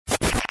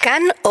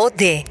KAN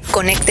OD.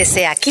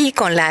 Conéctese aquí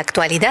con la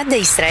actualidad de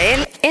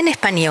Israel en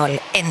español,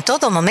 en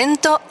todo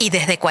momento y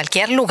desde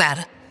cualquier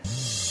lugar.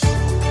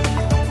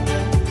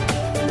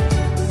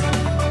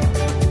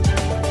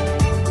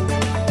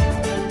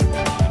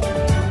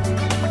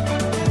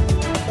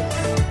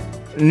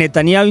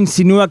 Netanyahu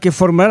insinúa que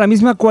formará la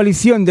misma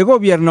coalición de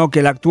gobierno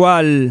que la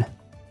actual.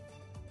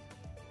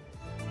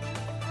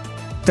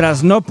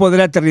 Tras no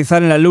poder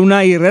aterrizar en la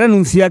Luna, Israel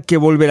anuncia que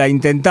volverá a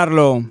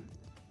intentarlo.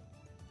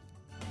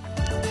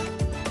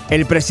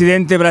 El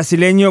presidente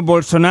brasileño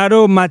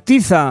Bolsonaro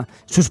matiza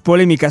sus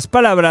polémicas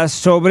palabras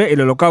sobre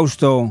el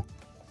Holocausto.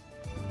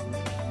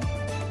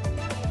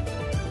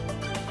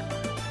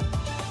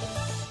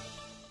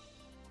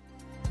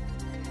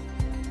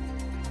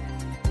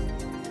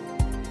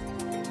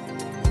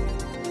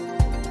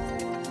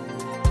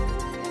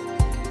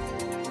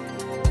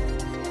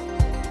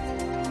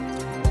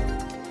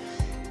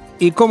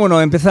 Y cómo no,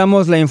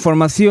 empezamos la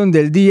información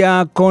del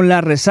día con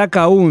la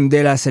resaca aún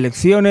de las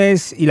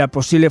elecciones y la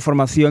posible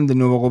formación del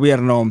nuevo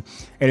gobierno.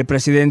 El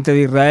presidente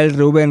de Israel,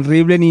 Reuven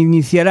Rivlin,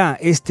 iniciará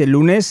este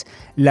lunes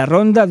la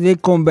ronda de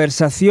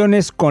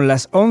conversaciones con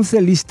las 11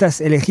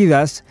 listas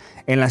elegidas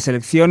en las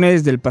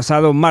elecciones del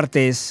pasado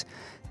martes.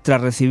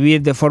 Tras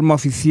recibir de forma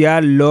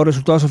oficial los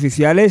resultados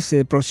oficiales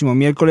el próximo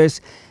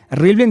miércoles,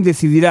 Rivlin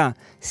decidirá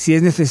si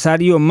es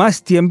necesario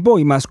más tiempo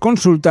y más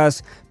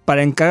consultas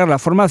para encargar la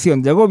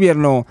formación del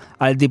gobierno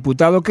al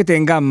diputado que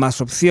tenga más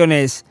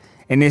opciones.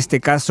 En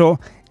este caso,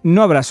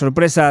 no habrá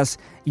sorpresas,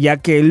 ya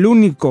que el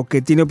único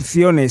que tiene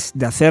opciones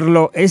de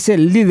hacerlo es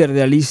el líder de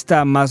la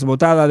lista más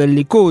votada del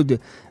Likud,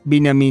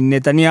 Benjamin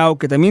Netanyahu,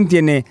 que también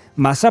tiene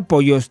más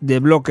apoyos de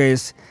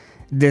bloques.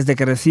 Desde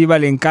que reciba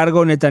el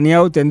encargo,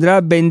 Netanyahu tendrá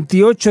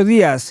 28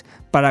 días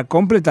para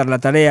completar la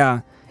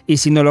tarea, y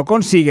si no lo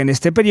consigue en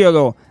este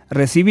periodo,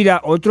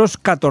 recibirá otros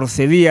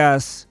 14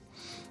 días.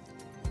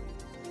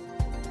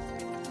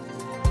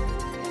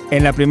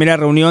 En la primera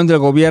reunión del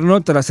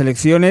gobierno tras las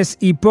elecciones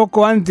y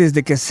poco antes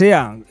de que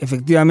sea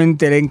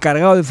efectivamente el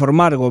encargado de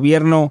formar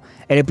gobierno,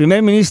 el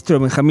primer ministro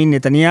Benjamin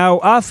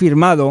Netanyahu ha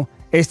afirmado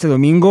este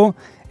domingo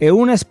en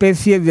una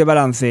especie de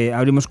balance,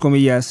 abrimos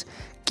comillas: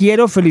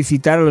 quiero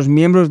felicitar a los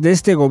miembros de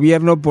este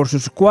gobierno por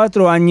sus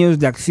 4 años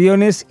de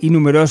acciones y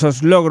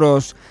numerosos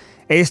logros.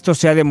 Esto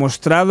se ha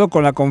demostrado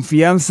con la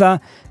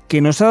confianza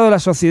que nos ha dado la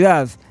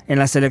sociedad en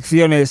las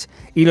elecciones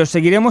y lo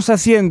seguiremos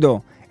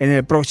haciendo en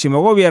el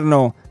próximo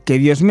gobierno, que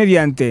Dios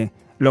mediante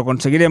lo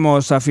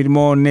conseguiremos,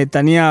 afirmó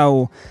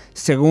Netanyahu.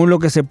 Según lo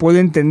que se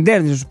puede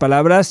entender de sus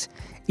palabras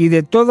y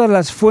de todas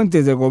las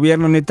fuentes del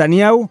gobierno,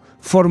 Netanyahu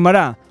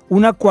formará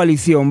una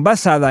coalición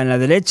basada en la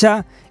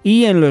derecha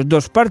y en los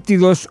dos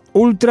partidos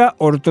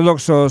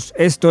ultraortodoxos.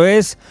 Esto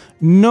es,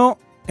 no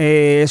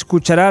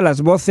escuchará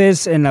las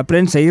voces en la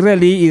prensa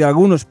israelí y de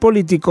algunos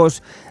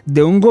políticos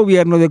de un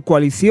gobierno de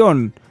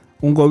coalición,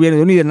 un gobierno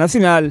de unidad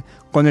nacional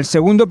con el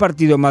segundo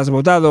partido más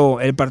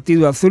votado, el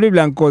partido azul y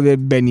blanco de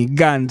Benny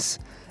Gantz.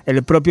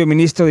 El propio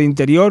ministro de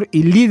Interior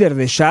y líder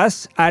de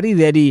Shas, Ari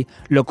Deri,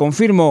 lo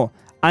confirmó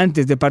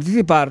antes de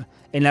participar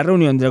en la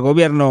reunión del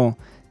gobierno,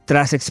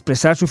 tras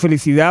expresar su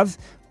felicidad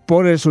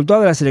por el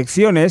resultado de las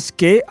elecciones,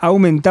 que ha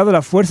aumentado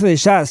la fuerza de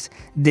Shas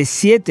de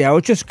 7 a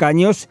 8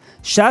 escaños.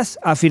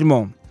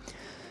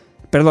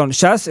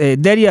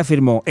 Deri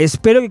afirmó: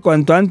 espero que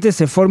cuanto antes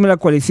se forme la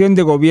coalición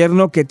de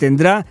gobierno que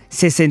tendrá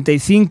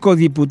 65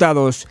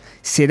 diputados.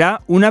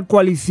 Será una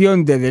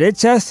coalición de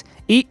derechas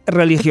y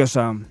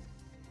religiosa.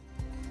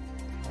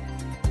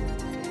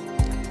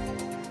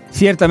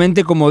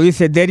 Ciertamente, como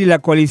dice Deri, la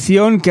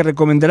coalición que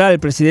recomendará el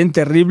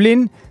presidente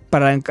Rivlin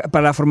para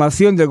la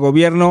formación del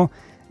gobierno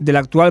del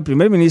actual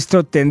primer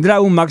ministro tendrá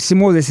un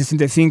máximo de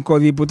 65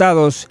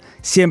 diputados,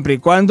 siempre y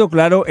cuando,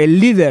 claro, el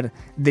líder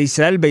de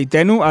Israel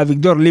Beitenu,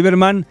 Avigdor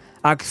Lieberman,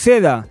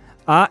 acceda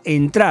a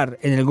entrar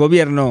en el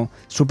gobierno.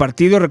 Su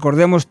partido,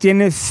 recordemos,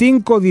 tiene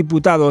 5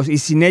 diputados y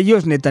sin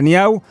ellos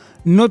Netanyahu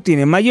no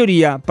tiene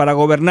mayoría para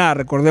gobernar.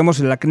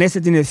 Recordemos, la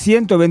Knesset tiene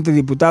 120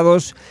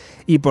 diputados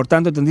y por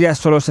tanto tendría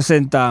solo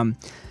 60.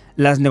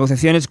 Las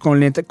negociaciones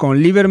con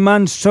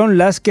Lieberman son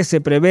las que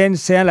se prevén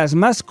sean las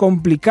más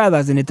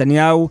complicadas de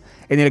Netanyahu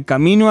en el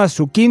camino a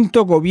su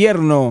quinto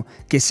gobierno,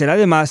 que será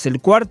además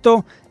el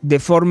cuarto de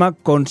forma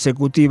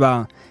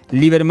consecutiva.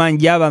 Lieberman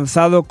ya ha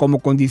avanzado como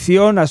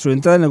condición a su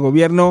entrada en el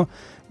gobierno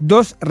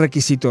 2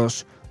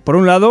 requisitos. Por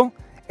un lado,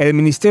 el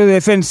Ministerio de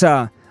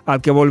Defensa,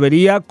 al que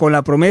volvería con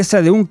la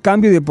promesa de un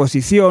cambio de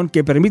posición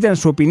que permita, en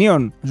su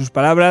opinión, en sus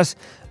palabras,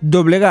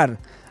 doblegar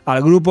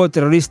al grupo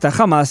terrorista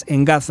Hamas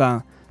en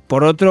Gaza.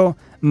 Por otro,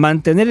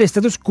 mantener el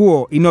status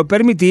quo y no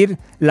permitir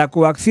la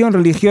coacción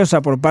religiosa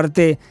por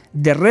parte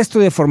del resto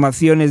de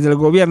formaciones del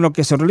gobierno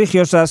que son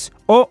religiosas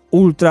o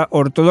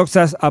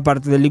ultraortodoxas,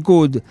 aparte del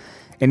Likud.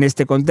 En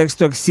este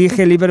contexto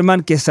exige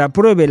Lieberman que se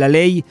apruebe la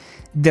ley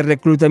de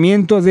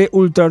reclutamiento de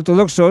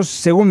ultraortodoxos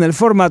según el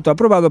formato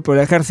aprobado por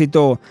el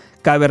ejército.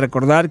 Cabe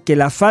recordar que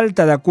la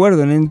falta de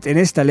acuerdo en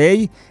esta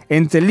ley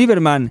entre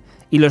Lieberman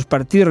y los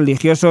partidos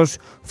religiosos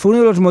fue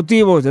uno de los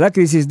motivos de la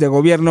crisis de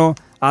gobierno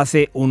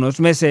hace unos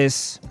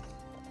meses.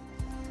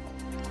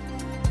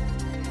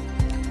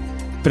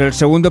 Pero el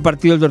segundo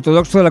partido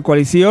ortodoxo de la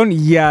coalición,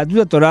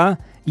 Yahadut Torah,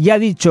 ya ha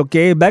dicho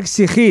que va a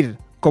exigir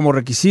como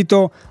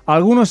requisito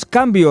algunos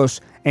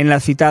cambios en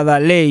la citada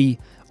ley.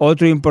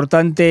 Otro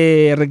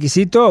importante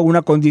requisito,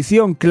 una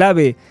condición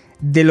clave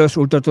de los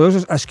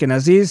ultraortodoxos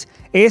ashkenazíes,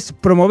 es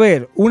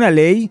promover una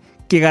ley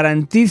que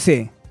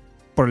garantice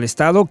por el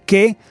Estado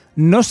que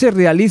no se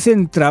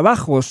realicen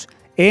trabajos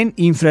en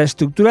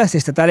infraestructuras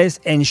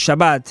estatales en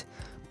Shabbat.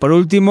 Por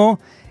último,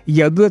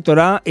 Yahadut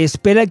Torah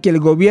espera que el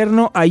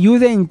gobierno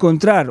ayude a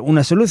encontrar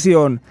una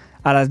solución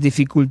a las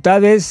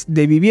dificultades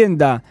de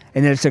vivienda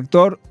en el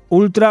sector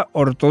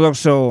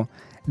ultraortodoxo.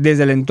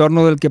 Desde el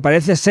entorno del que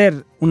parece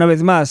ser, una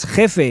vez más,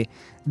 jefe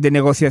de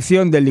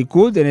negociación del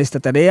Likud en esta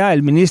tarea,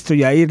 el ministro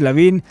Yair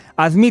Lapid,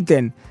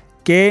 admiten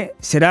que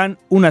serán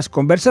unas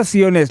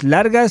conversaciones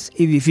largas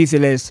y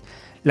difíciles.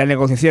 La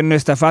negociación no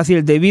está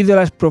fácil debido a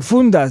las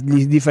profundas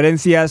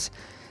diferencias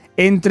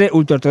entre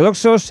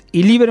ultraortodoxos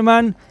y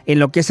Lieberman en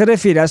lo que se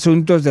refiere a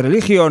asuntos de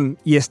religión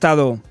y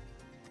Estado.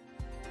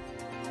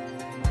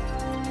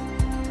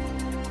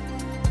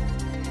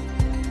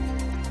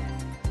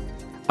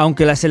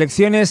 Aunque las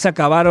elecciones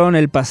acabaron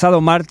el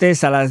pasado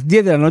martes a las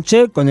 10 de la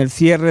noche con el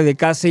cierre de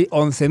casi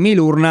 11.000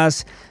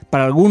 urnas,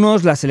 para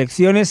algunos las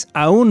elecciones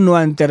aún no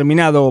han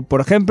terminado.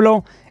 Por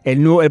ejemplo,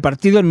 el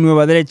partido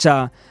Nueva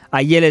Derecha,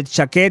 Ayelet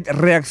Shaked,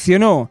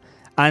 reaccionó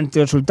ante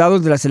los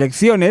resultados de las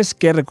elecciones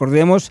que,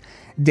 recordemos,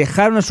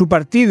 dejaron a su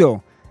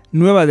partido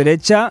Nueva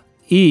Derecha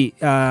y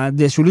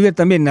de su líder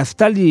también,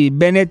 Naftali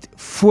Bennett,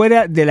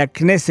 fuera de la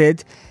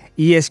Knesset,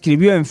 y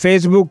escribió en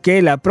Facebook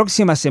que la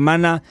próxima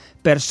semana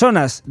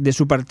personas de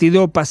su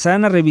partido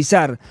pasarán a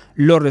revisar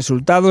los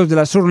resultados de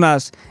las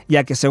urnas,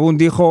 ya que, según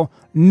dijo,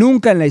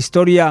 nunca en la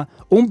historia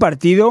un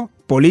partido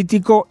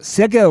político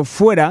se ha quedado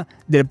fuera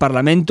del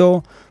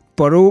Parlamento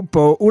por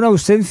una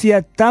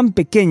ausencia tan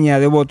pequeña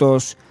de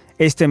votos.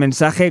 Este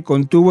mensaje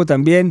contuvo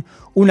también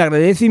un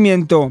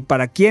agradecimiento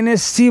para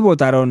quienes sí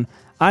votaron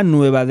a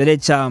Nueva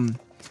Derecha.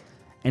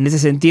 En ese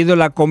sentido,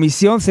 la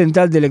Comisión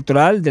Central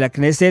Electoral de la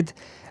Knesset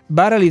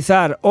va a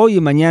realizar hoy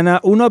y mañana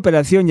una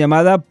operación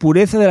llamada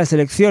Pureza de las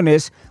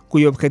Elecciones,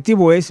 cuyo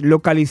objetivo es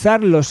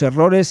localizar los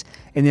errores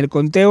en el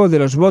conteo de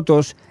los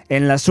votos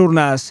en las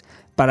urnas.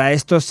 Para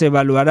esto se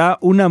evaluará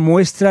una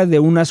muestra de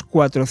unas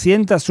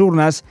 400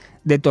 urnas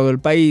de todo el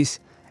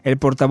país. El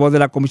portavoz de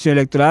la Comisión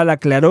Electoral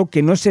aclaró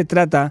que no se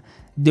trata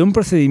de un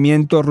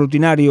procedimiento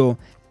rutinario,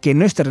 que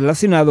no está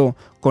relacionado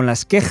con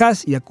las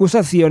quejas y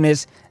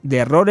acusaciones de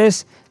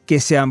errores que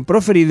se han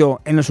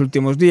proferido en los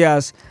últimos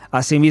días.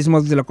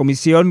 Asimismo, desde la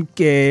comisión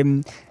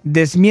que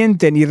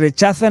desmienten y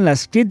rechazan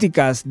las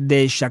críticas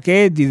de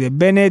Shaked y de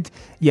Bennett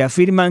y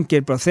afirman que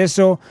el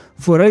proceso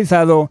fue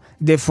realizado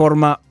de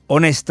forma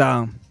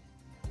honesta.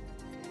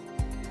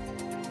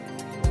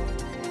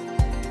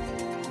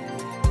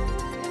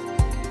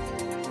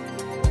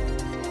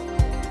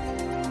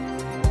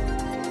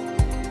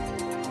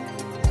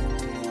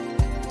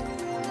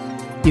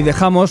 Y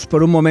dejamos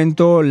por un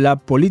momento la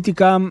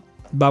política,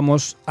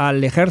 vamos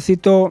al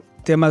ejército,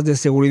 temas de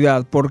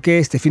seguridad, porque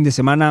este fin de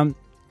semana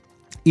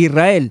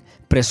Israel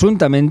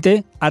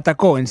presuntamente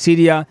atacó en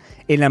Siria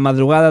en la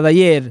madrugada de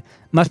ayer,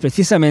 más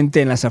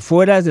precisamente en las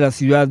afueras de la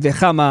ciudad de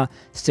Hama,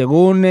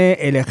 según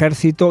el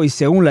ejército y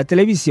según la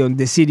televisión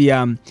de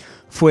Siria.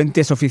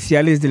 Fuentes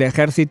oficiales del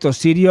ejército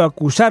sirio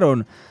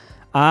acusaron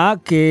a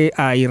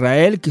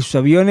Israel que sus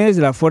aviones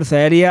de la Fuerza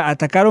Aérea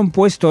atacaron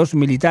puestos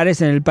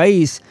militares en el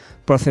país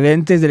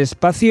procedentes del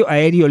espacio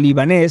aéreo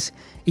libanés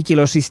y que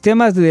los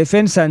sistemas de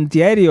defensa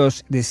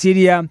antiaéreos de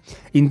Siria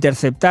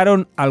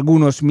interceptaron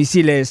algunos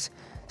misiles.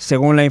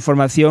 Según la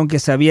información que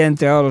se había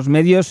entregado a los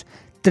medios,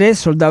 3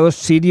 soldados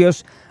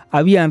sirios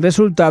habían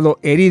resultado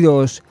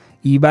heridos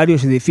y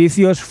varios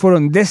edificios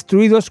fueron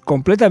destruidos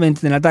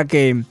completamente en el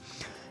ataque.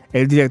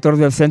 El director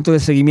del Centro de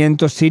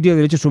Seguimiento Sirio de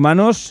Derechos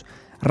Humanos,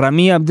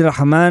 Rami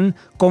Abdelrahman,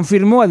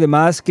 confirmó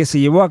además que se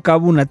llevó a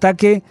cabo un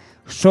ataque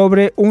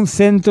sobre un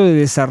centro de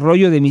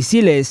desarrollo de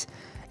misiles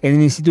en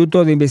el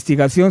Instituto de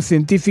Investigación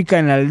Científica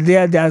en la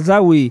aldea de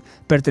Azawi,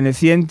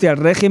 perteneciente al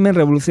régimen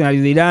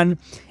revolucionario de Irán,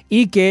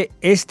 y que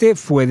este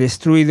fue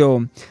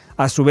destruido.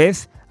 A su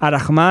vez,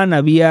 Arrahman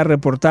había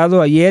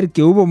reportado ayer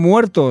que hubo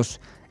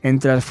muertos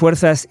entre las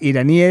fuerzas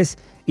iraníes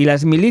y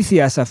las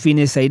milicias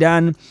afines a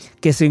Irán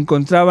que se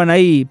encontraban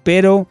ahí,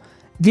 pero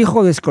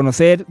dijo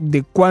desconocer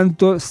de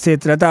cuánto se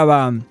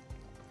trataba.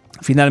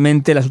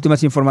 Finalmente, las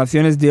últimas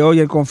informaciones de hoy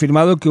han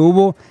confirmado que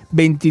hubo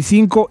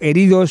 25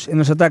 heridos en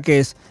los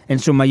ataques, en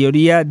su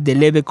mayoría de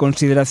leve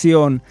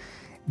consideración,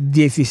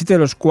 17 de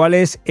los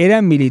cuales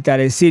eran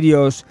militares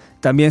sirios.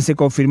 También se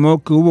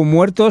confirmó que hubo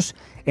muertos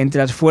entre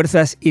las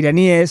fuerzas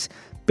iraníes,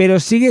 pero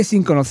sigue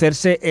sin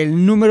conocerse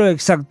el número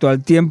exacto,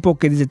 al tiempo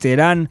que desde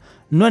Teherán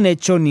no han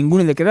hecho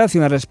ninguna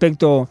declaración al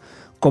respecto.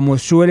 Como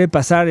suele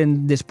pasar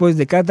después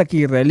de cada ataque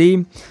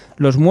israelí,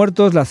 los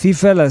muertos, las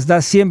cifras las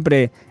da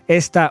siempre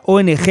esta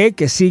ONG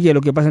que sigue lo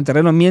que pasa en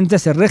terreno,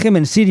 mientras el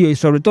régimen sirio y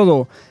sobre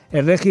todo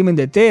el régimen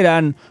de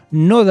Teherán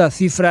no da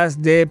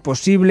cifras de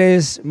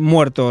posibles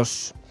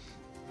muertos.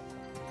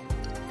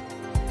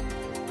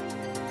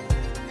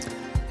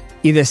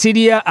 Y de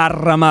Siria a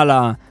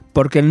Ramallah,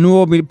 porque el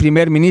nuevo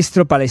primer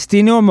ministro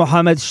palestino,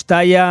 Mohamed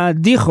Shtaya,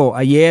 dijo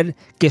ayer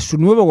que su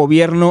nuevo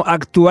gobierno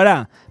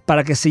actuará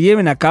para que se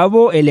lleven a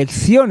cabo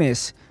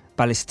elecciones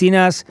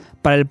palestinas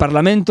para el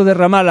Parlamento de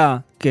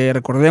Ramallah, que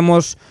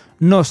recordemos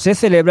no se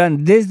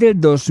celebran desde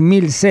el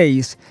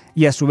 2006,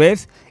 y a su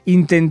vez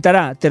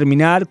intentará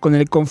terminar con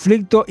el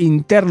conflicto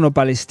interno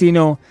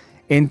palestino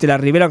entre la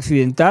ribera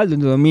occidental,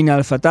 donde domina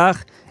al-Fatah,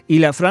 y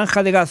la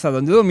franja de Gaza,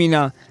 donde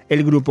domina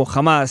el grupo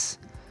Hamas.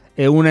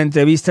 En una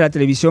entrevista a la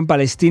televisión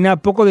palestina,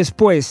 poco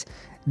después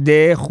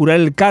de jurar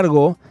el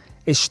cargo,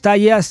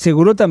 Shtaya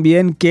aseguró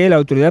también que la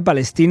autoridad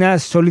palestina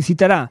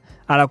solicitará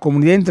a la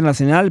comunidad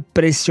internacional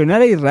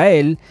presionar a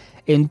Israel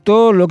en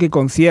todo lo que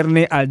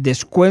concierne al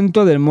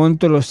descuento del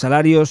monto de los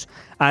salarios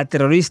a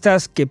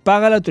terroristas que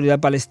paga la autoridad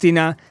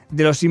palestina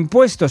de los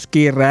impuestos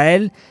que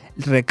Israel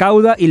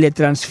recauda y le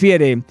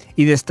transfiere,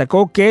 y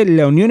destacó que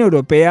la Unión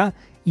Europea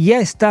ya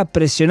está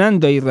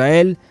presionando a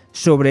Israel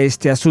sobre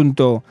este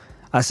asunto.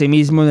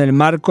 Asimismo, en el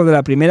marco de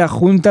la primera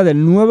junta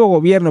del nuevo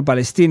gobierno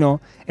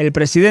palestino, el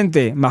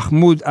presidente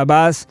Mahmoud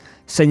Abbas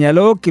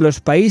señaló que los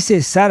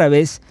países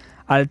árabes,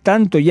 al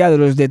tanto ya de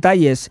los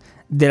detalles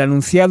del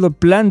anunciado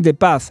plan de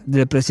paz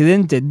del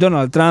presidente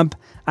Donald Trump,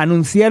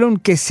 anunciaron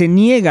que se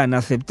niegan a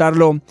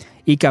aceptarlo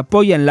y que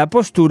apoyan la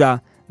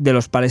postura de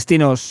los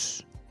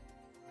palestinos.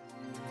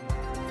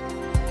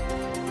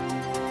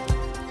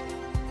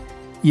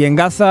 Y en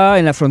Gaza,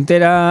 en la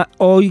frontera,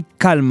 hoy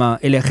calma.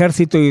 El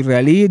ejército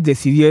israelí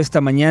decidió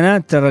esta mañana,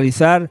 tras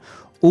realizar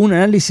un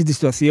análisis de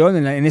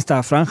situación en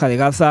esta franja de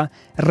Gaza,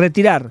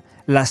 retirar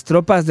las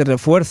tropas de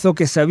refuerzo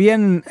que se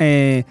habían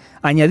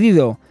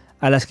añadido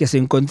a las que se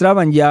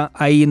encontraban ya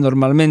ahí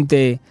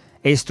normalmente.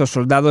 Estos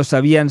soldados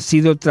habían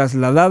sido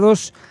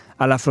trasladados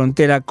a la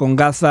frontera con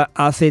Gaza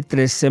hace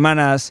 3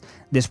 semanas,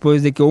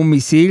 después de que un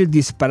misil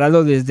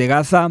disparado desde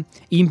Gaza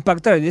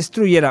impactara y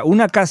destruyera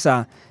una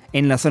casa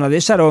en la zona de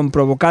Sharon,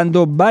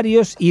 provocando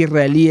varios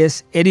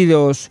israelíes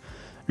heridos.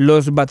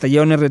 Los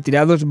batallones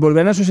retirados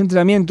volverán a sus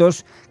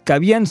entrenamientos, que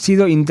habían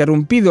sido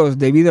interrumpidos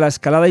debido a la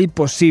escalada y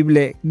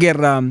posible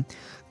guerra.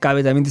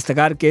 Cabe también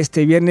destacar que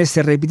este viernes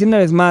se repitió una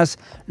vez más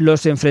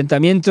los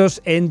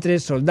enfrentamientos entre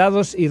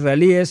soldados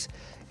israelíes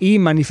y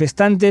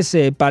manifestantes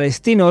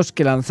palestinos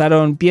que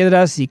lanzaron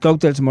piedras y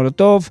cócteles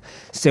Molotov.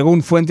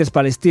 Según fuentes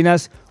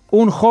palestinas,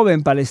 un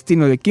joven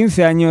palestino de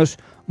 15 años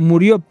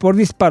murió por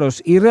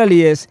disparos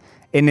israelíes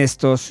en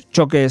estos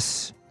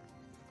choques.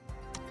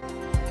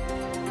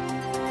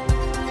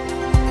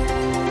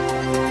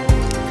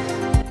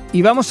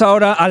 Y vamos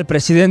ahora al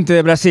presidente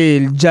de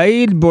Brasil,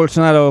 Jair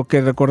Bolsonaro, que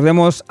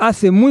recordemos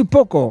hace muy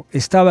poco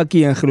estaba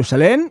aquí en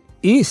Jerusalén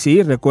y,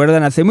 sí,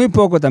 recuerdan, hace muy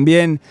poco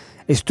también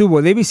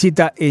estuvo de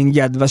visita en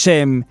Yad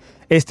Vashem.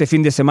 Este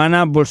fin de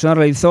semana Bolsonaro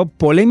realizó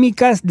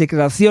polémicas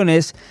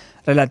declaraciones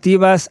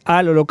relativas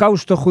al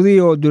holocausto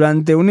judío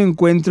durante un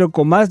encuentro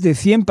con más de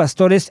 100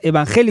 pastores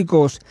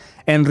evangélicos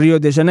en Río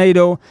de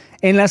Janeiro,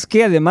 en las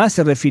que además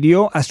se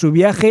refirió a su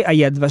viaje a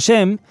Yad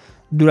Vashem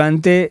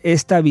durante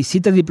esta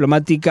visita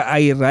diplomática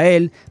a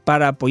Israel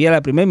para apoyar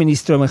al primer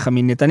ministro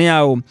Benjamín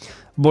Netanyahu.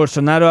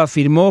 Bolsonaro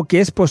afirmó que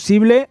es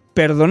posible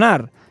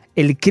perdonar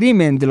el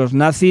crimen de los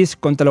nazis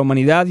contra la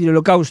humanidad y el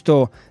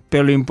holocausto,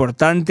 pero lo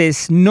importante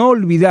es no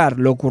olvidar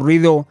lo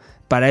ocurrido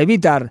para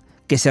evitar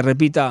que se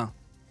repita.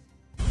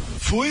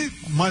 Fui,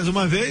 mais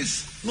uma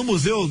vez, no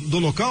Museu do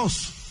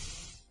Holocausto.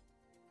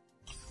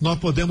 Nós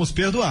podemos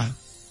perdoar,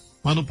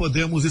 mas não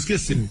podemos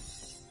esquecer.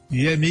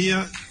 E é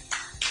minha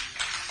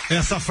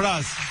essa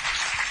frase.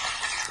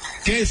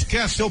 Quem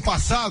esquece o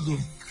pasado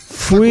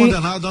está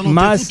condenado a não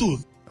ter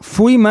futuro.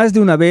 Fui más de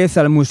una vez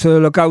al Museo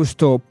del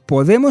Holocausto.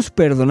 Podemos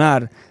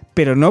perdonar,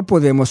 pero no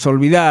podemos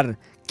olvidar.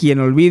 Quien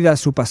olvida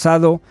su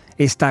pasado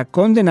está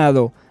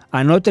condenado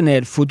a no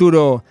tener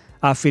futuro,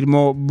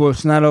 afirmó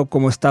Bolsonaro.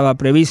 Como estaba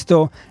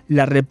previsto,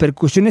 las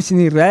repercusiones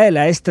en Israel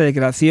a esta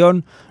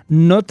declaración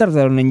no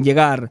tardaron en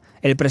llegar.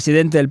 El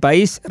presidente del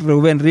país,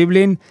 Reuven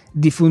Rivlin,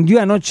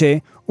 difundió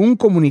anoche un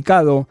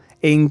comunicado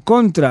en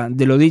contra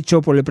de lo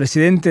dicho por el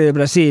presidente de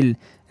Brasil.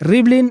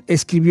 Rivlin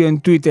escribió en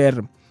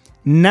Twitter: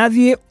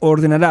 «Nadie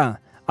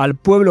ordenará al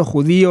pueblo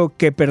judío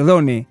que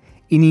perdone,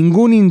 y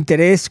ningún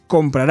interés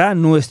comprará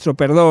nuestro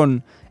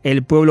perdón.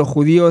 El pueblo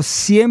judío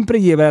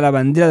siempre llevará la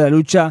bandera de la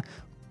lucha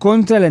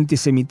contra el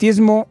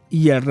antisemitismo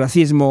y el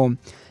racismo».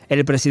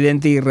 El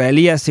presidente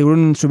israelí aseguró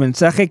en su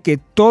mensaje que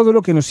todo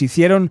lo que nos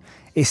hicieron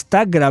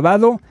está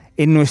grabado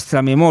en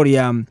nuestra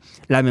memoria,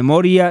 la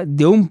memoria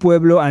de un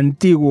pueblo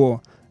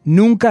antiguo.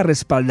 Nunca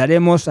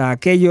respaldaremos a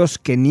aquellos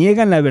que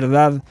niegan la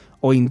verdad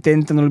o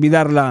intentan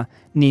olvidarla,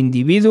 ni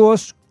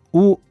individuos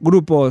u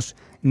grupos,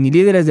 ni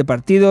líderes de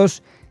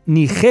partidos,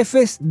 ni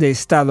jefes de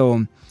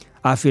Estado,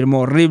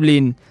 afirmó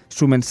Rivlin.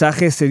 Su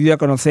mensaje se dio a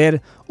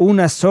conocer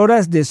unas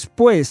horas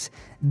después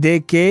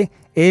de que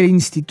el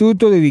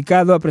instituto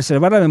dedicado a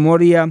preservar la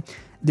memoria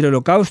del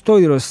Holocausto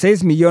y de los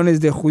 6 millones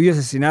de judíos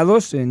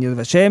asesinados en Yad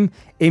Vashem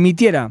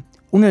emitiera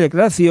una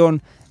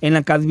declaración en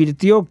la que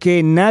advirtió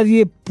que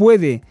nadie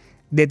puede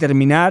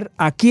determinar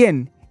a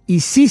quién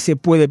y si se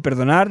puede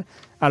perdonar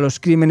a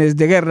los crímenes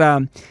de guerra.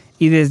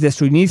 y desde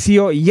su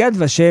inicio Yad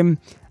Vashem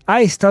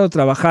ha estado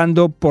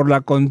trabajando por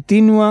la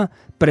continua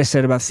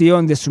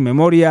preservación de su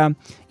memoria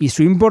y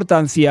su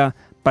importancia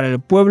para el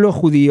pueblo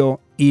judío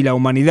y la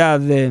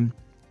humanidad.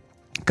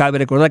 Cabe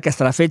recordar que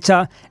hasta la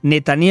fecha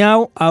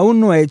Netanyahu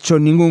aún no ha hecho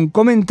ningún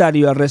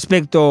comentario al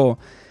respecto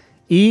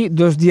y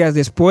 2 días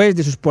después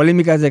de sus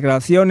polémicas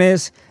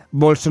declaraciones,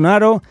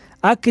 Bolsonaro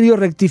ha querido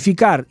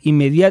rectificar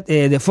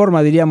de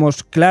forma,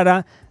 diríamos,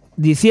 clara,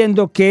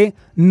 diciendo que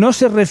no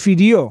se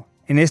refirió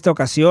en esta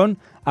ocasión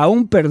a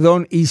un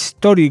perdón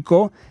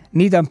histórico,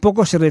 ni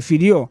tampoco se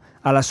refirió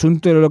al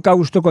asunto del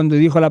Holocausto cuando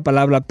dijo la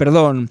palabra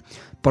perdón.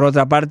 Por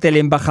otra parte, el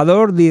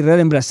embajador de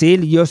Israel en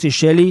Brasil, Yossi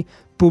Shelley,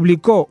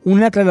 publicó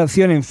una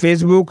aclaración en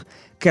Facebook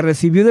que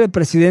recibió del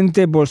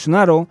presidente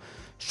Bolsonaro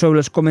sobre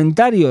los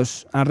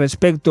comentarios al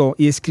respecto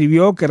y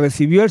escribió que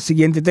recibió el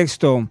siguiente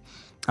texto,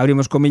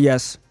 abrimos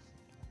comillas: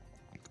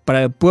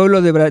 para el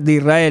pueblo de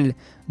Israel,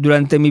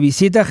 durante mi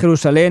visita a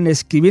Jerusalén,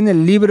 escribí en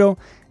el libro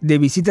de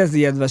visitas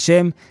de Yad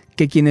Vashem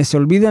que quienes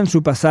olvidan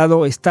su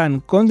pasado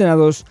están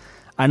condenados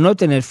a no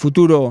tener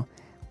futuro.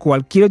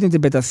 Cualquier otra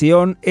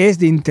interpretación es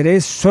de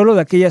interés solo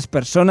de aquellas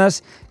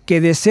personas que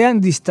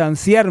desean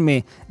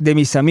distanciarme de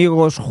mis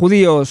amigos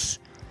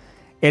judíos.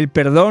 El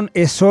perdón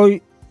es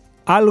hoy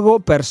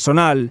algo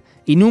personal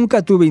y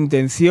nunca tuve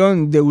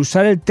intención de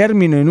usar el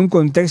término en un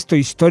contexto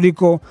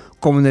histórico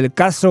como en el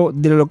caso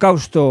del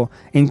Holocausto,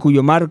 en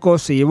cuyo marco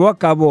se llevó a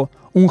cabo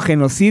un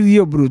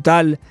genocidio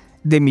brutal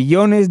de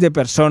millones de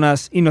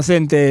personas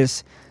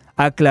inocentes,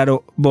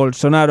 aclaró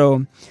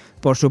Bolsonaro.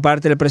 Por su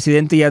parte, el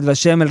presidente Yad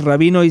Vashem, el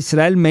rabino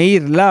Israel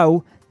Meir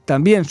Lau,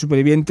 también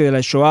superviviente de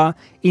la Shoah,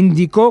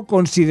 indicó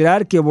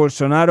considerar que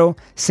Bolsonaro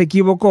se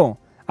equivocó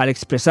al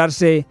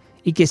expresarse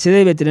y que se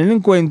debe tener en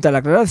cuenta la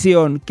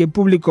aclaración que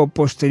publicó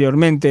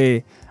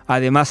posteriormente.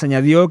 Además,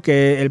 añadió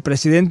que el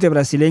presidente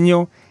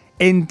brasileño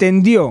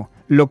entendió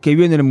lo que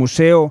vio en el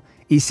museo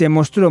y se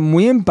mostró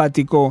muy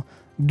empático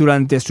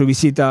durante su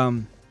visita.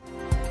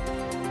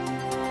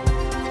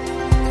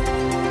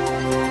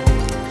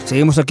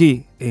 Seguimos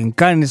aquí en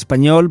KAN en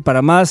español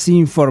para más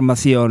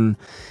información.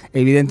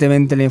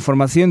 Evidentemente la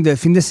información del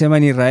fin de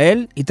semana en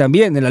Israel y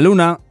también en la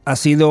Luna ha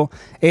sido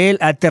el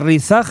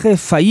aterrizaje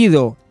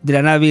fallido de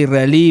la nave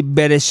israelí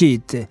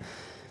Bereshit.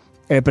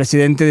 El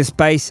presidente de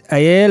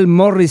SpaceX,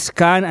 Morris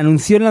Kahn,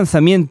 anunció el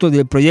lanzamiento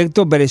del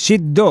proyecto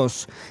Bereshit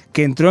 2,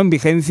 que entró en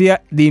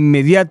vigencia de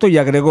inmediato y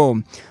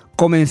agregó: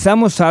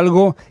 comenzamos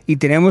algo y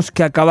tenemos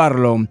que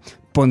acabarlo.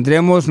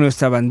 Pondremos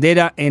nuestra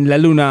bandera en la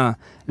Luna.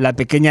 La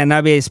pequeña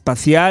nave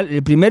espacial,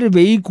 el primer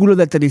vehículo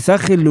de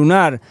aterrizaje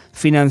lunar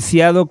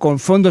financiado con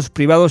fondos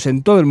privados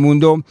en todo el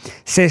mundo,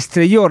 se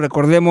estrelló,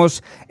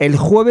 recordemos, el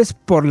jueves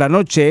por la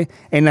noche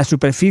en la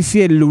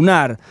superficie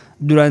lunar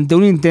durante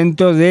un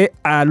intento de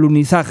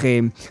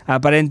alunizaje,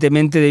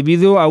 aparentemente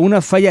debido a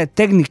una falla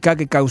técnica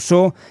que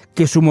causó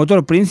que su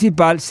motor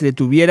principal se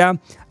detuviera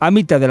a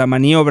mitad de la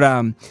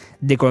maniobra.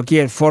 De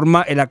cualquier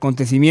forma, el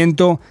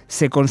acontecimiento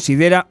se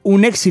considera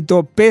un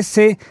éxito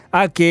pese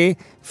a que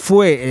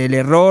fue el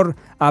error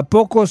a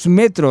pocos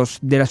metros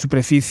de la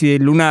superficie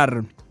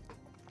lunar.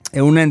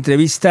 En una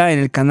entrevista en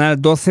el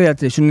canal 12 de la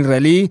televisión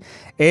israelí,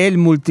 el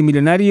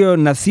multimillonario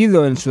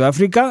nacido en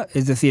Sudáfrica,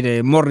 es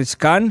decir, Morris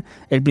Kahn,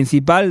 el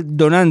principal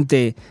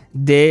donante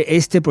de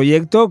este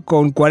proyecto,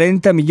 con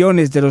 40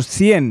 millones de los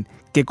 100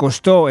 que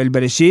costó el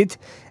Bereshit,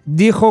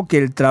 dijo que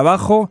el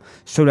trabajo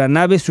sobre la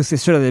nave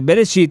sucesora de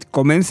Bereshit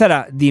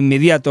comenzará de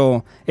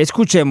inmediato.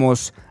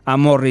 Escuchemos a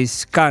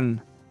Morris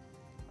Kahn.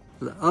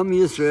 לעם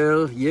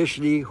ישראל יש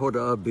לי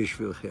הודעה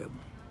בשבילכם.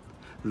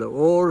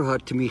 לאור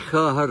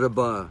התמיכה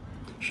הרבה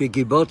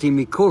שקיבלתי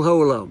מכל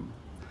העולם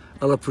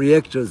על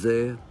הפרויקט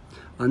הזה,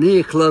 אני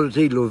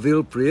החלטתי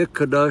להוביל פרויקט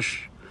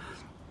חדש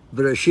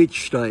בראשית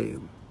 2.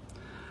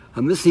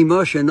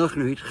 המשימה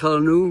שאנחנו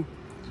התחלנו,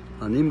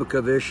 אני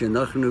מקווה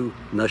שאנחנו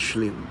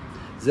נשלים.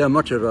 זה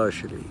המטרה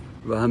שלי.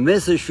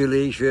 והמסר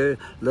שלי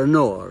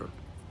שלנוער,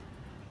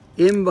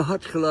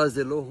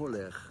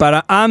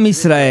 para Am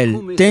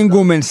Israel,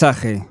 tengo un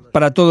mensaje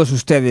para todos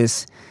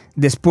ustedes.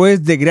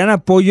 Después de gran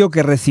apoyo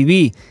que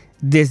recibí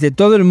desde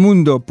todo el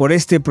mundo por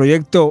este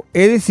proyecto,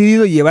 he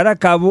decidido llevar a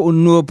cabo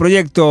un nuevo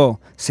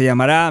proyecto. Se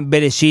llamará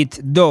Bereshit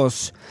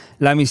 2.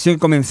 La misión que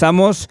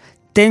comenzamos,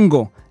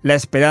 tengo la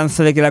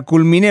esperanza de que la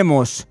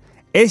culminemos.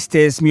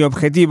 Este es mi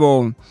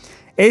objetivo.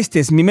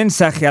 Este es mi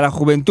mensaje a la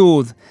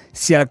juventud.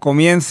 Si al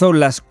comienzo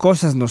las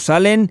cosas no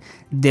salen,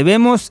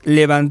 debemos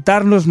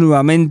levantarnos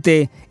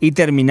nuevamente y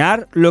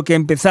terminar lo que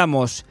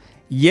empezamos.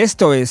 Y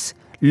esto es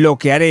lo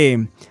que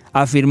haré,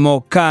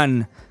 afirmó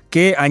Kahn,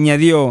 que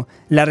añadió: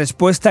 la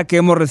respuesta que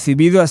hemos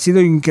recibido ha sido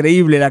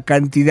increíble, la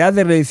cantidad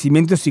de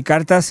agradecimientos y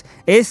cartas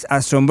es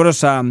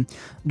asombrosa.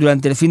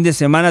 Durante el fin de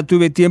semana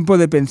tuve tiempo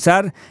de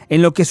pensar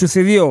en lo que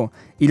sucedió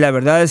y la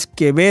verdad es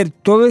que ver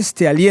todo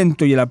este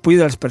aliento y el apoyo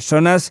de las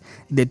personas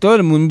de todo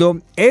el mundo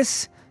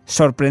es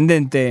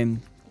sorprendente.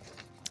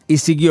 Y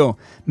siguió: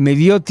 me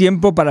dio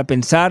tiempo para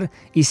pensar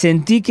y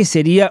sentí que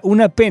sería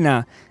una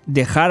pena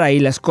dejar ahí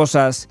las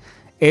cosas.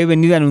 He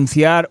venido a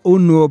anunciar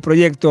un nuevo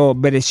proyecto,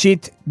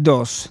 Bereshit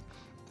 2.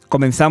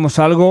 Comenzamos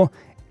algo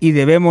y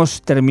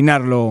debemos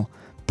terminarlo.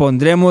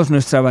 Pondremos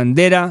nuestra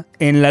bandera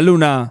en la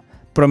luna,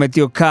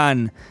 prometió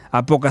KAN.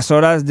 A pocas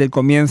horas del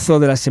comienzo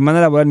de la semana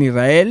laboral en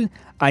Israel,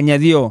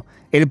 añadió: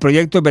 el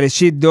proyecto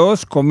Bereshit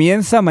 2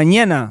 comienza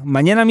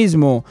mañana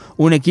mismo.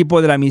 Un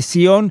equipo de la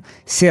misión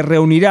se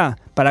reunirá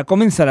para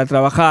comenzar a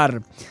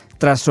trabajar.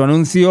 Tras su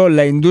anuncio,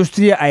 la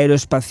industria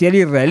aeroespacial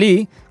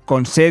israelí,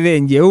 con sede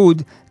en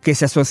Yehud, que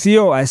se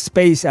asoció a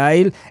Space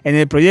en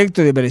el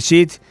proyecto de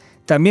Bereshit,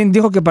 también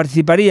dijo que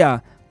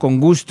participaría con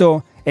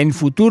gusto en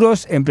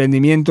futuros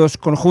emprendimientos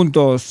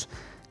conjuntos.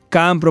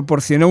 KAN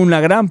proporcionó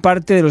una gran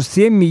parte de los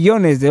 100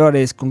 millones de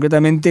dólares,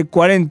 concretamente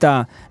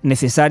 40,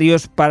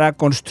 necesarios para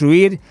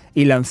construir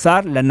y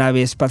lanzar la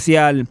nave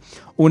espacial.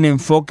 Un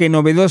enfoque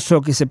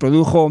novedoso que se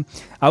produjo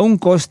a un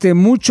coste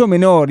mucho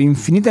menor,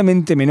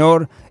 infinitamente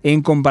menor,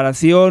 en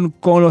comparación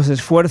con los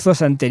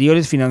esfuerzos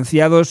anteriores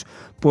financiados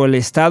por el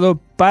Estado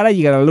para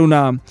llegar a la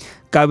Luna.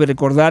 Cabe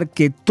recordar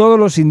que todos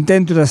los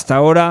intentos hasta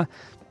ahora,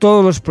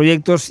 todos los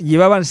proyectos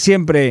llevaban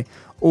siempre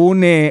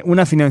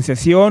una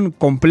financiación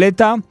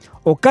completa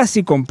o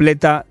casi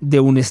completa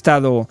de un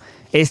Estado.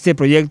 Este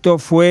proyecto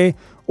fue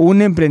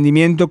un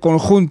emprendimiento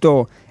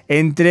conjunto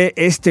entre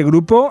este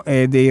grupo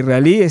de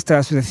israelí, esta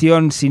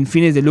asociación sin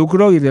fines de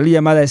lucro israelí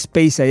llamada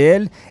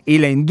Space y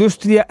la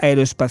industria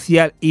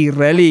aeroespacial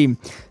israelí,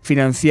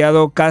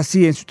 financiado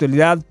casi en su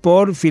totalidad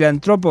por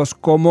filántropos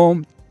como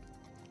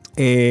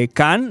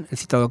KAN, el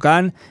citado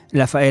KAN,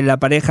 la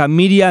pareja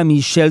Miriam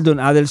y Sheldon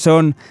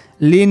Adelson,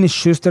 Lynn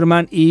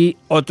Schusterman y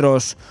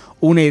otros.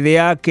 Una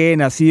idea que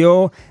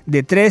nació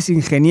de 3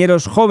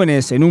 ingenieros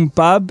jóvenes en un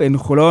pub en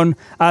Jolón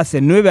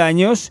hace 9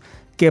 años,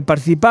 que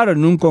participaron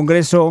en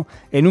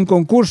un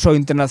concurso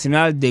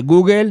internacional de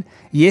Google,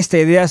 y esta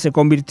idea se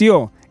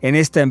convirtió en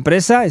esta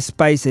empresa,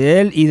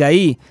 Space, y de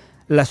ahí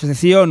la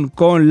asociación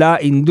con la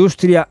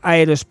industria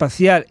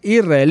aeroespacial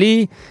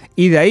israelí,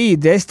 y de ahí,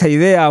 de esta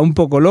idea un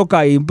poco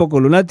loca y un poco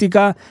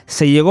lunática,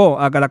 se llegó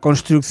a la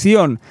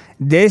construcción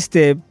de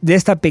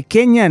esta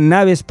pequeña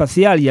nave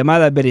espacial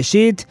llamada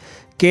Bereshit,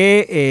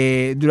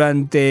 que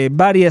durante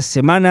varias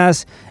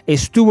semanas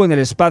estuvo en el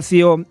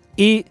espacio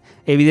y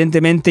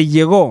evidentemente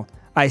llegó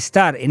a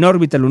estar en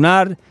órbita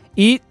lunar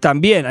y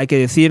también, hay que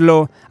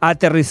decirlo,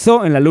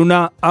 aterrizó en la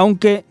Luna,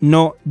 aunque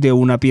no de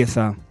una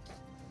pieza.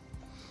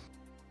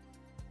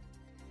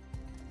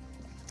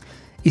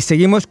 Y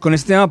seguimos con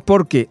este tema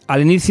porque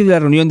al inicio de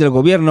la reunión del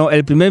gobierno,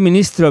 el primer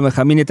ministro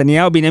Benjamin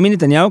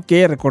Netanyahu,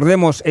 que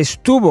recordemos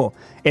estuvo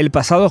el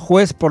pasado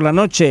jueves por la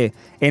noche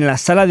en la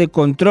sala de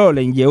control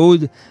en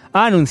Yehud,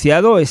 ha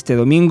anunciado este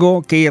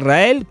domingo que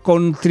Israel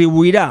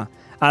contribuirá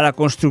a la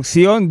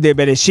construcción de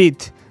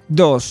Bereshit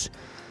 2.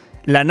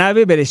 La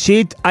nave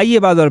Bereshit ha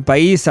llevado al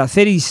país a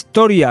hacer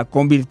historia,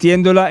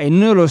 convirtiéndola en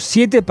uno de los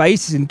 7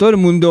 países en todo el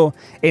mundo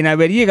en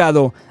haber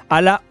llegado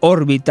a la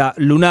órbita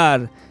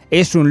lunar.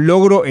 Es un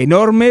logro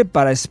enorme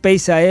para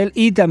Space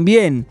y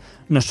también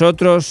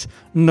nosotros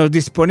nos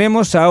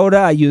disponemos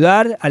ahora a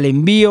ayudar al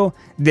envío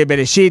de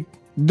Bereshit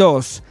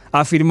 2,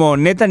 afirmó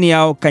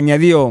Netanyahu, que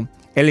añadió: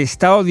 el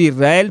Estado de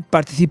Israel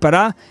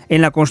participará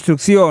en la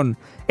construcción.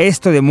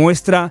 Esto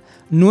demuestra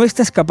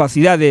nuestras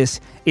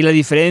capacidades y la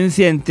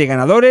diferencia entre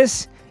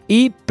ganadores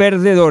y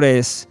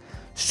perdedores.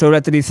 Sobre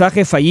el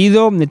aterrizaje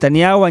fallido,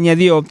 Netanyahu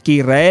añadió que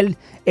Israel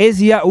es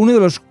ya uno de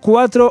los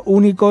 4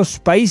 únicos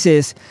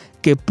países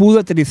que pudo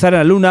aterrizar en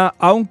la Luna,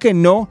 aunque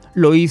no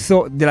lo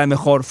hizo de la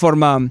mejor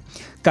forma.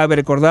 Cabe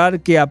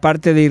recordar que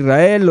aparte de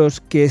Israel,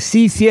 los que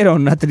sí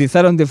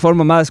aterrizaron de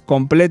forma más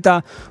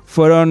completa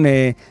fueron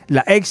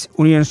la ex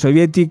Unión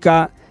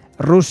Soviética,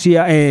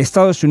 Rusia,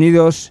 Estados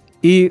Unidos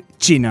y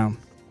China.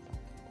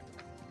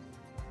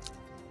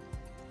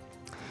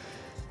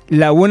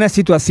 La buena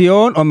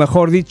situación, o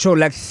mejor dicho,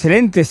 la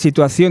excelente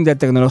situación de la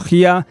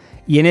tecnología,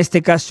 y en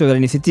este caso de la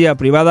iniciativa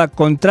privada,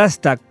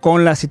 contrasta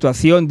con la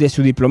situación de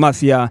su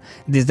diplomacia.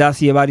 Desde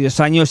hace varios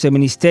años el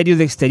Ministerio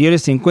de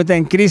Exteriores se encuentra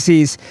en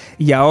crisis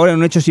y ahora, en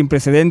un hecho sin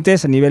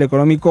precedentes a nivel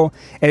económico,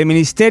 el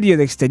Ministerio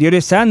de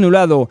Exteriores ha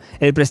anulado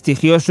el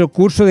prestigioso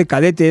curso de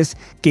cadetes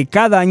que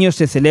cada año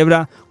se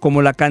celebra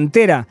como la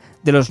cantera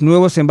de los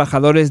nuevos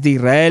embajadores de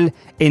Israel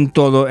en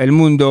todo el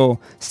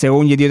mundo.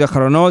 Según Yediot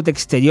Ahronot,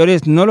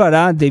 Exteriores no lo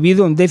hará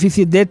debido a un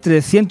déficit de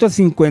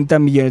 350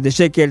 millones de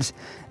shekels.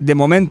 De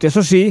momento,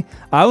 eso sí,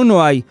 aún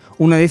no hay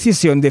una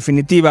decisión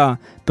definitiva,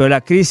 pero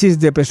la crisis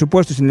de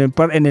presupuestos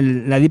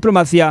en la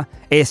diplomacia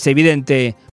es evidente.